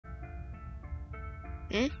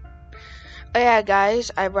Hmm? Oh yeah,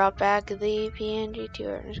 guys, I brought back the PNG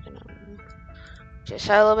tour. I'm just gonna just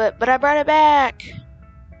a little bit, but I brought it back.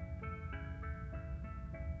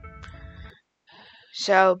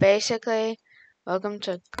 So basically, welcome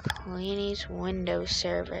to Cleany's Windows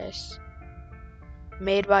service,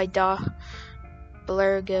 made by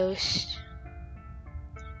Blur Ghost.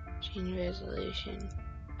 Change resolution.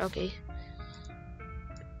 Okay,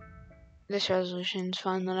 this resolution's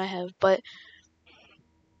fine that I have, but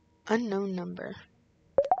unknown number.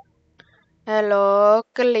 Hello,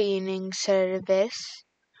 cleaning service.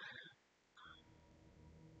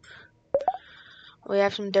 We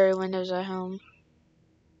have some dirty windows at home,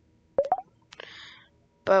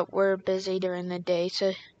 but we're busy during the day, so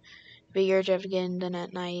it'd be your job getting done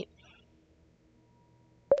at night.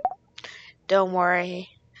 Don't worry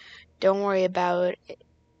about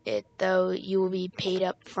it though. You will be paid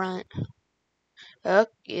up front. Oh,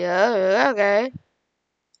 yeah, okay.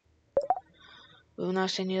 We will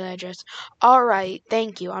not send you the address. All right,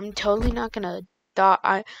 thank you. I'm totally not gonna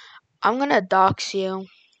I'm gonna dox you.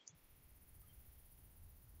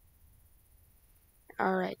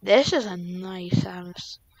 All right, this is a nice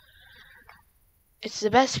house. It's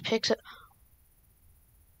the best pixel.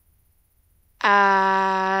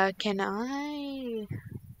 Can I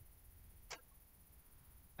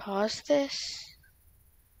pause this?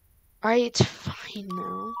 Alright, it's fine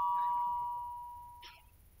now.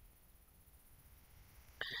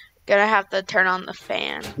 Gonna have to turn on the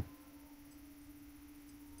fan.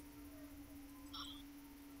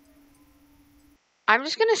 I'm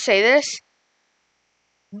just gonna say this.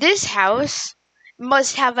 This house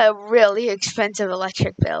must have a really expensive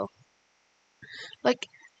electric bill. Like,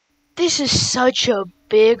 this is such a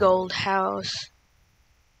big old house.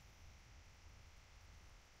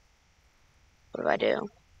 What do I do?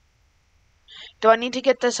 Do I need to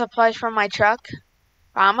get the supplies from my truck?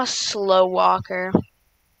 I'm a slow walker.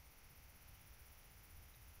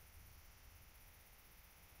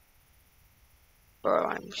 Bro,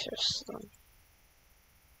 I'm so slow.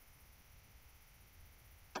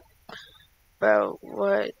 Bro,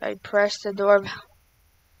 what? I pressed the doorbell.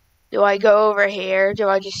 Do I go over here? Do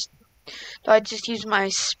I just use my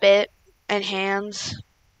spit and hands?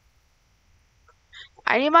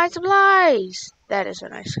 I need my supplies. That is a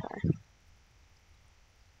nice car.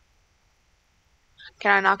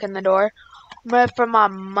 Can I knock on the door? I'm ready for my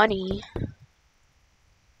money.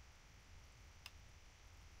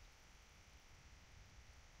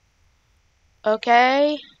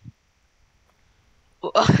 Okay.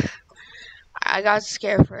 I got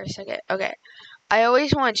scared for a second. Okay. I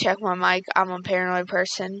always want to check my mic. I'm a paranoid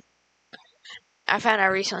person. I found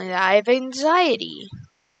out recently that I have anxiety.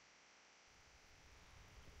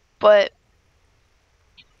 But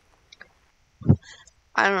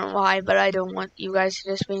I don't know why, but I don't want you guys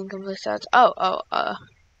to just be in complete thoughts.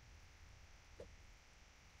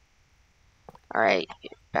 Alright,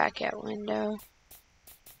 back at window.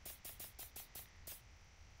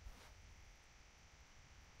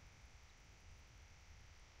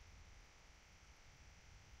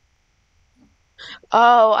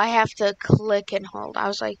 Oh, I have to click and hold. I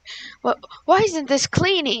was like, what? Why isn't this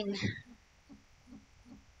cleaning?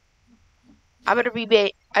 I better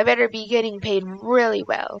be getting paid really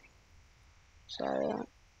well. So,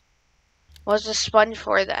 what's the sponge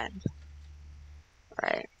for then?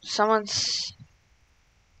 Right, someone's.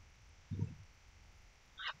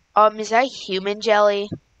 Is that human jelly?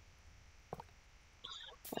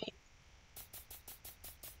 Wait.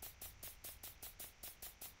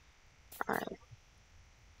 Alright.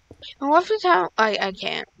 And what's the time? I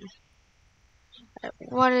can't.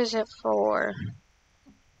 What is it for?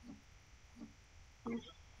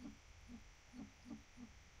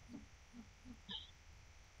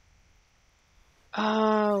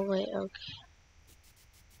 Oh, wait, okay.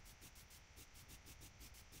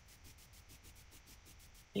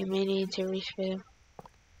 You may need to refill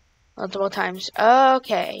multiple times.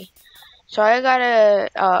 Okay. So I gotta,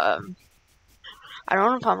 I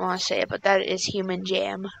don't know if I'm gonna say it, but that is human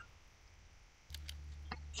jam.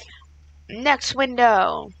 Next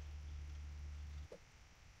window.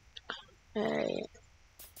 Alright.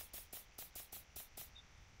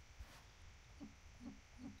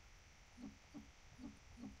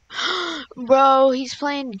 Bro, he's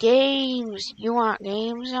playing games. You want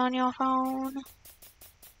games on your phone?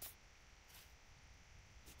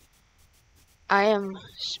 I am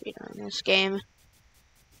speedrunning this game.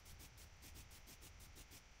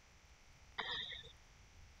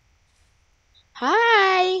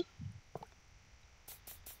 Hi.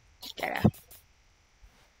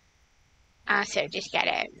 Just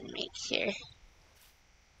gotta make sure.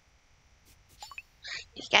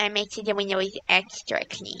 gotta make sure the window is extra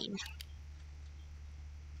clean.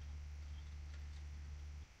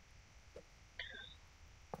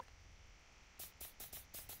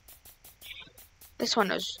 This one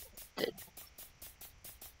was the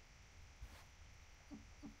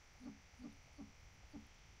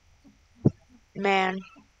man.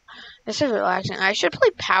 This is relaxing. I should play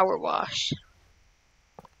Power Wash.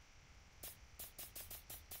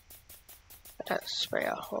 I gotta spray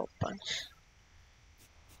a whole bunch.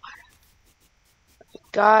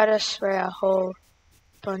 Gotta spray a whole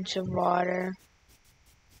bunch of water.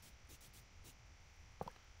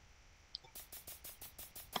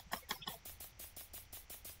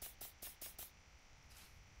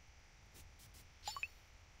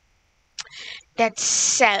 That's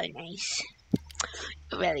so nice.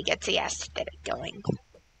 It really gets the aesthetic going.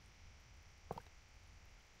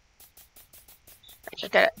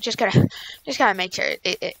 Just gotta make sure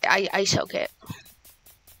I soak it.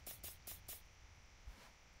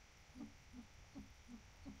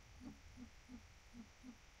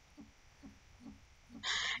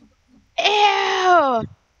 Ew!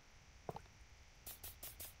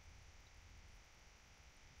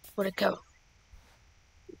 Where'd it go?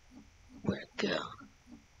 Where'd it go?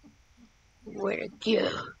 Where'd it go?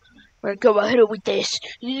 Where'd it go? I'll hit it with this.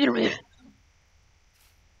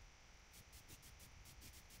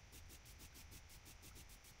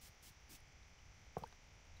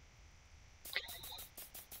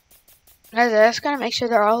 I just gotta make sure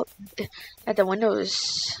they're all that the window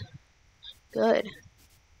is good.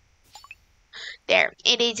 There,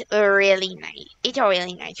 it is really nice. It's a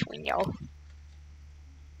really nice window.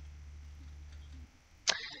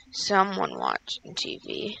 Someone watching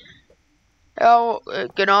TV. Oh,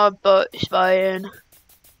 get on but spying.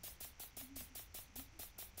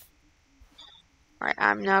 Alright,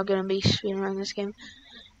 I'm now gonna be speedrunning this game.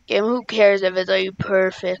 Who cares if it's like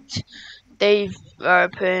perfect? They are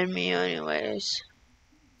paying me anyways.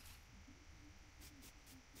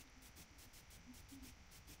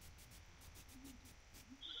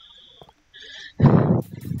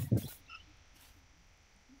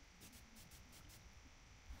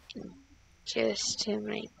 Just to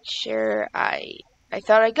make sure I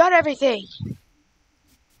thought I got everything.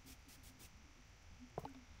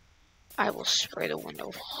 I will spray the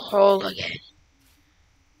window whole again.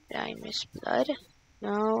 Did I miss blood?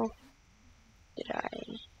 No. Did I?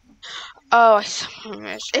 Oh, I saw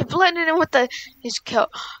miss. It blended in with his coat.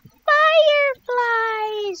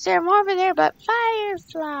 Fireflies! There are more over there, but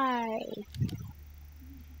firefly.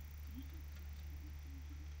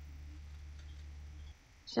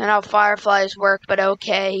 It's not how fireflies work, but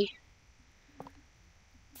okay.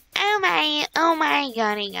 Oh my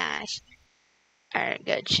golly gosh. Alright,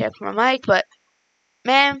 gotta check my mic, but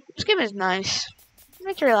man, this game is nice.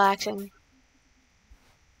 It's relaxing.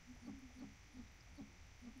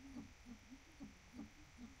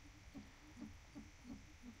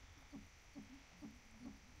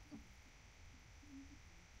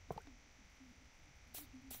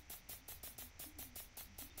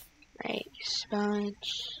 Right,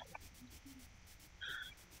 sponge.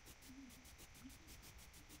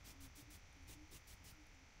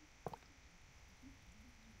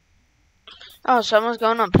 Oh, someone's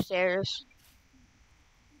going upstairs.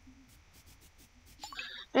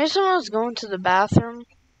 Maybe someone's going to the bathroom.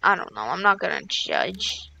 I don't know. I'm not gonna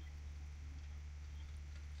judge.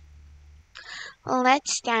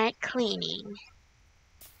 Let's start cleaning.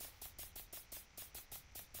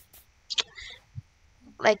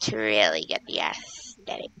 Let's really get the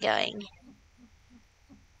aesthetic going.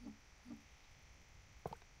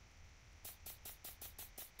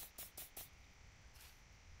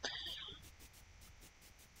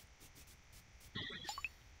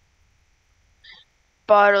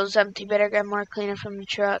 Bottle's empty. Better get more cleaner from the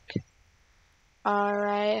truck.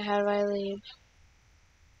 Alright, how do I leave?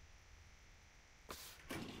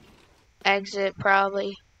 Exit,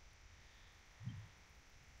 probably.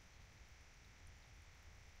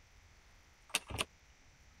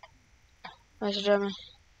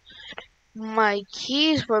 My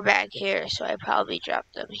keys were back here, so I probably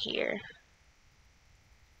dropped them here.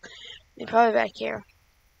 They're probably back here.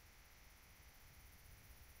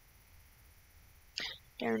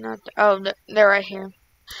 They're not. Oh, they're right here.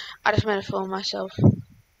 I just made a fool of myself.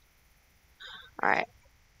 Alright.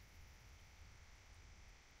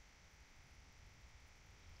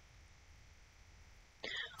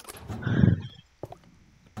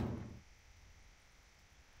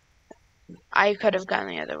 I could have gone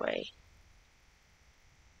the other way.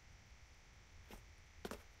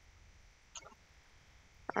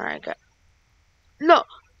 Alright, go. No!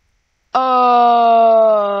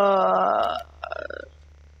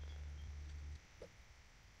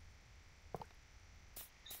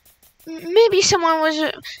 Maybe someone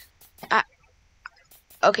was.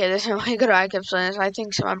 Okay, this is my good eye kept saying this. I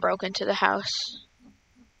think someone broke into the house.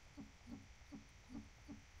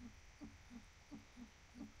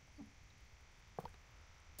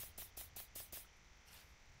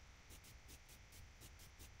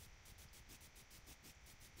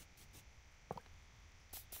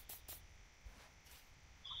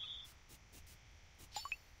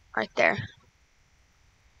 Right there.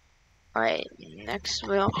 Alright, next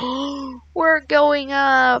wheel. We're going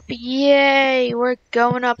up! Yay! We're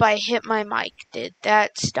going up. I hit my mic. Did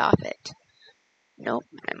that stop it? Nope,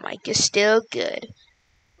 my mic is still good.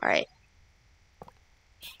 Alright.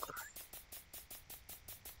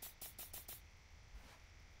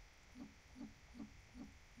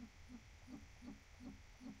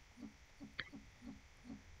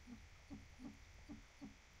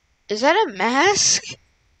 Is that a mask?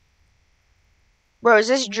 Bro, is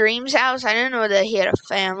this Dream's house? I didn't know that he had a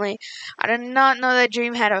family. I did not know that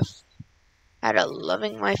Dream had a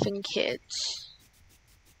loving wife and kids.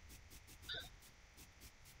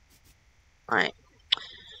 Alright.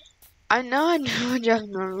 I know I do a job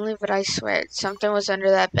normally, but I swear something was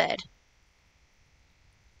under that bed.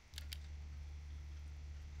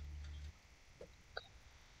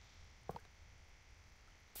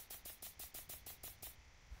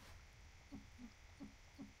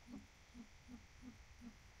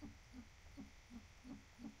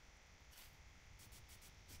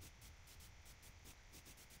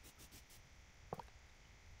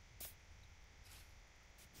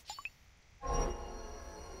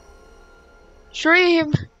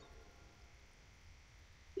 Dream!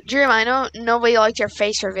 Dream, I know nobody liked your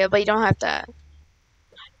face reveal, but you don't have to.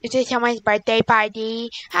 Is this someone's birthday party?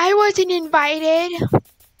 I wasn't invited.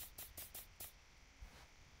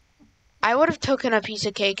 I would have taken a piece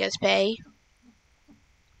of cake as pay.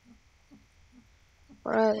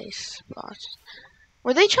 What are these spots?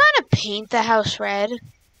 Were they trying to paint the house red?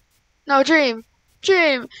 No, Dream!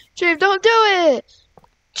 Dream! Dream, don't do it!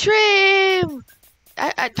 Dream!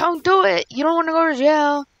 I don't do it! You don't want to go to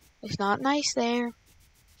jail. It's not nice there.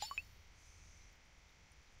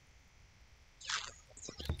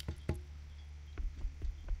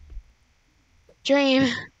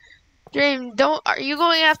 Dream! Dream, don't. Are you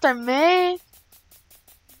going after me?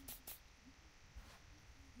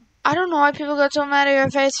 I don't know why people got so mad at your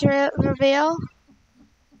face reveal.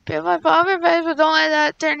 People like poker face, but don't let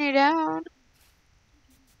that turn you down.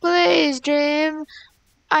 Please, Dream.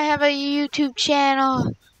 I have a YouTube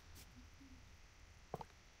channel.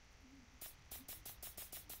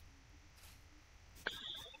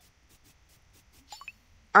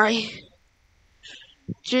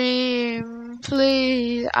 Dream,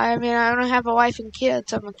 please. I mean, I don't have a wife and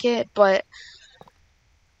kids. I'm a kid, but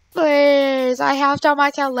please, I have so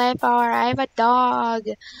much to live for. I have a dog.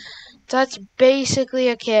 That's basically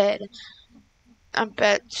a kid. I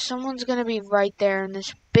bet someone's gonna be right there in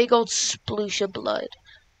this big old sploosh of blood.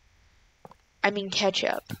 I mean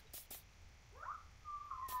ketchup.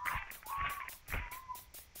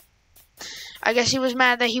 I guess he was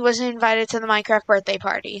mad that he wasn't invited to the Minecraft birthday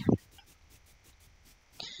party.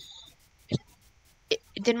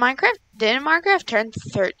 Didn't Minecraft turn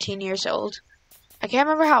 13 years old? I can't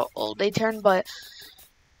remember how old they turned, but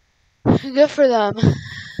good for them.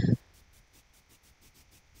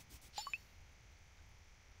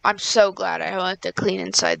 I'm so glad I went to clean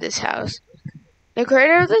inside this house. The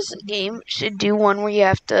creator of this game should do one where you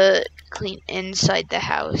have to clean inside the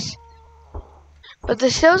house. But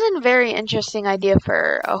this still is a very interesting idea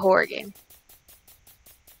for a horror game.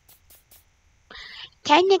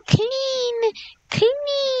 Time to clean,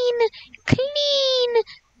 clean, clean,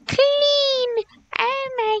 clean. Oh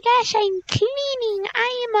my gosh, I'm cleaning.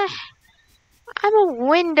 I'm a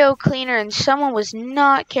window cleaner, and someone was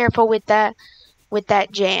not careful with that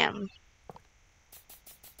jam.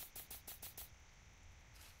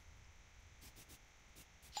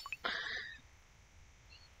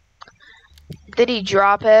 Did he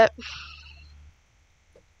drop it?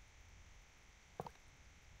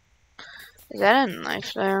 Is that a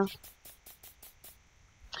knife there?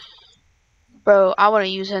 Bro, I want to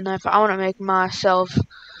use a knife. I want to make myself,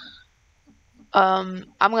 I'm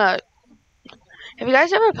gonna, have you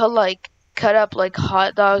guys ever cut up,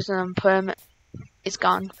 hot dogs and then put them, it's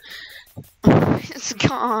gone. It's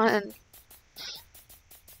gone.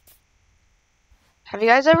 Have you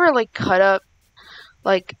guys ever, cut up,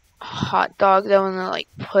 hot dog though and then,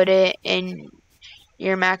 put it in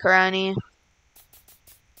your macaroni?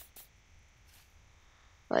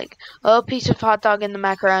 Like, a little piece of hot dog in the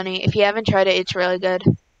macaroni. If you haven't tried it, it's really good.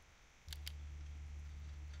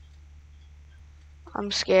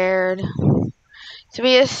 I'm scared.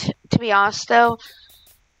 To be honest though,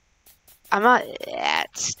 I'm not that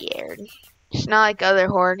scared. It's not like other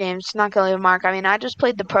horror games. It's not gonna leave a mark. I mean, I just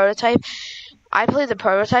played the prototype. I played the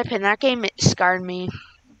prototype, and that game, it scarred me.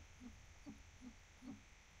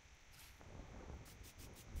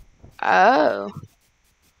 Oh.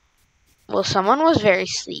 Well, someone was very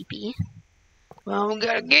sleepy. Well, I'm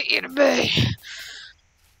gonna get you to bed.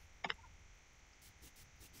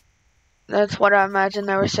 That's what I imagine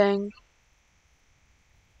they were saying.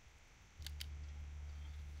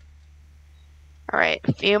 Alright,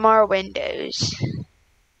 a few more windows.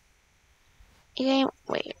 Wait.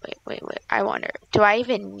 I wonder, do I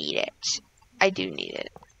even need it? I do need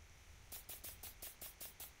it.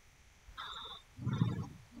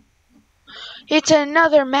 It's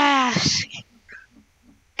another mask!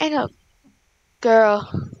 And a girl.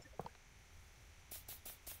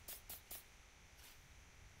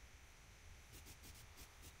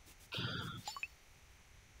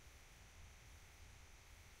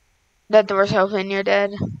 That door's open, you're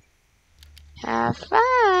dead. Have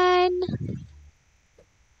fun!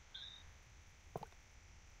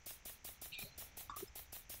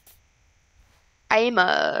 I'm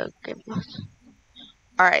a...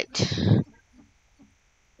 Alright.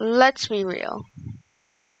 Let's be real.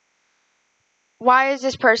 Why is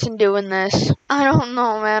this person doing this? I don't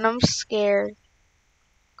know, man. I'm scared.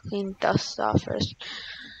 Clean dust off first.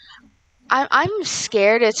 I'm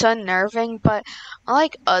scared. It's unnerving, but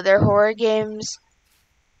unlike other horror games,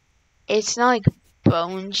 it's not like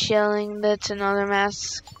bone chilling. That's another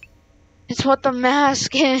mask. It's what the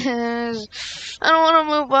mask is. I don't want to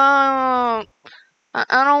move on.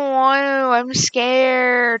 I don't want to. I'm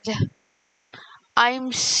scared.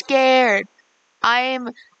 I'm scared.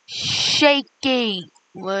 I'm shaky.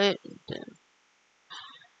 What?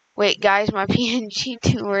 Wait, guys, my PNG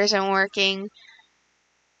tour isn't working.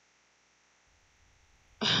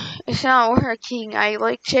 It's not working. I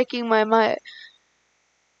like checking my mic.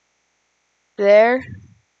 There.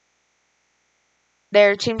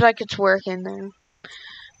 It seems like it's working there.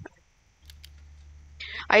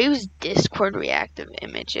 I use Discord reactive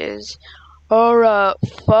images. Alright,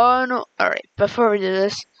 fun. Alright, before we do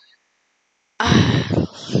this,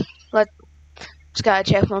 let's gotta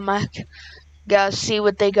check my mic. Gotta see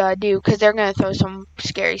what they gotta do, because they're gonna throw some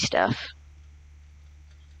scary stuff.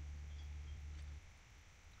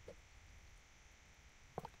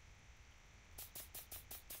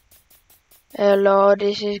 Hello,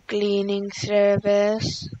 this is cleaning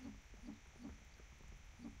service.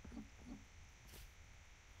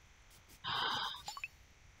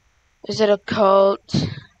 Is it a cult?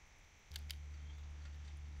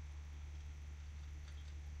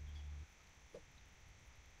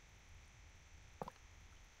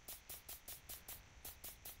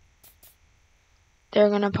 They're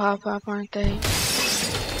gonna pop up, aren't they?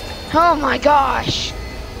 Oh my gosh!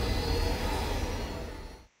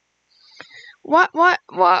 Why? I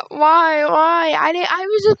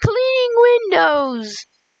was cleaning windows!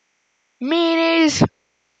 Meanies!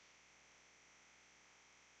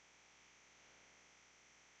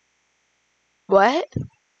 What?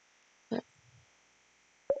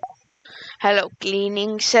 Hello,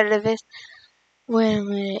 cleaning service. Wait a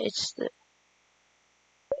minute,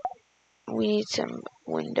 we need some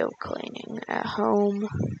window cleaning at home.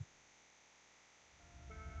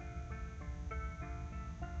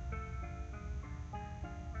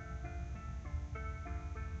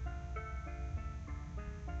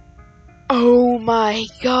 Oh my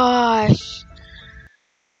gosh!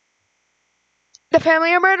 The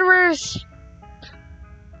family are murderers!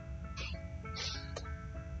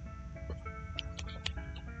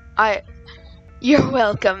 You're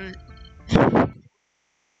welcome.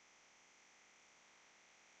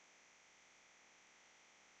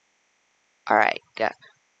 Alright,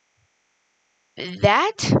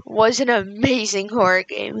 that was an amazing horror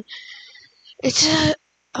game.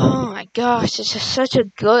 Oh my gosh, it's such a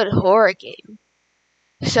good horror game.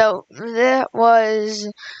 So, that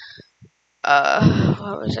was,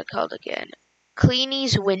 what was it called again?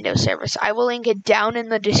 Cleany's window service. I will link it down in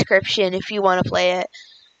the description if you want to play it.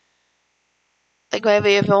 Like,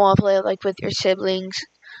 maybe if you want to play it, like, with your siblings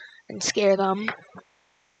and scare them.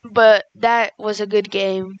 But that was a good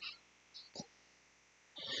game.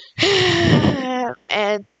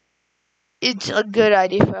 And it's a good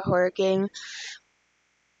idea for a horror game.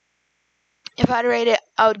 If I'd rate it,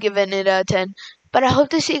 I would give it a 10. But I hope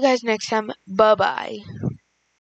to see you guys next time. Bye-bye.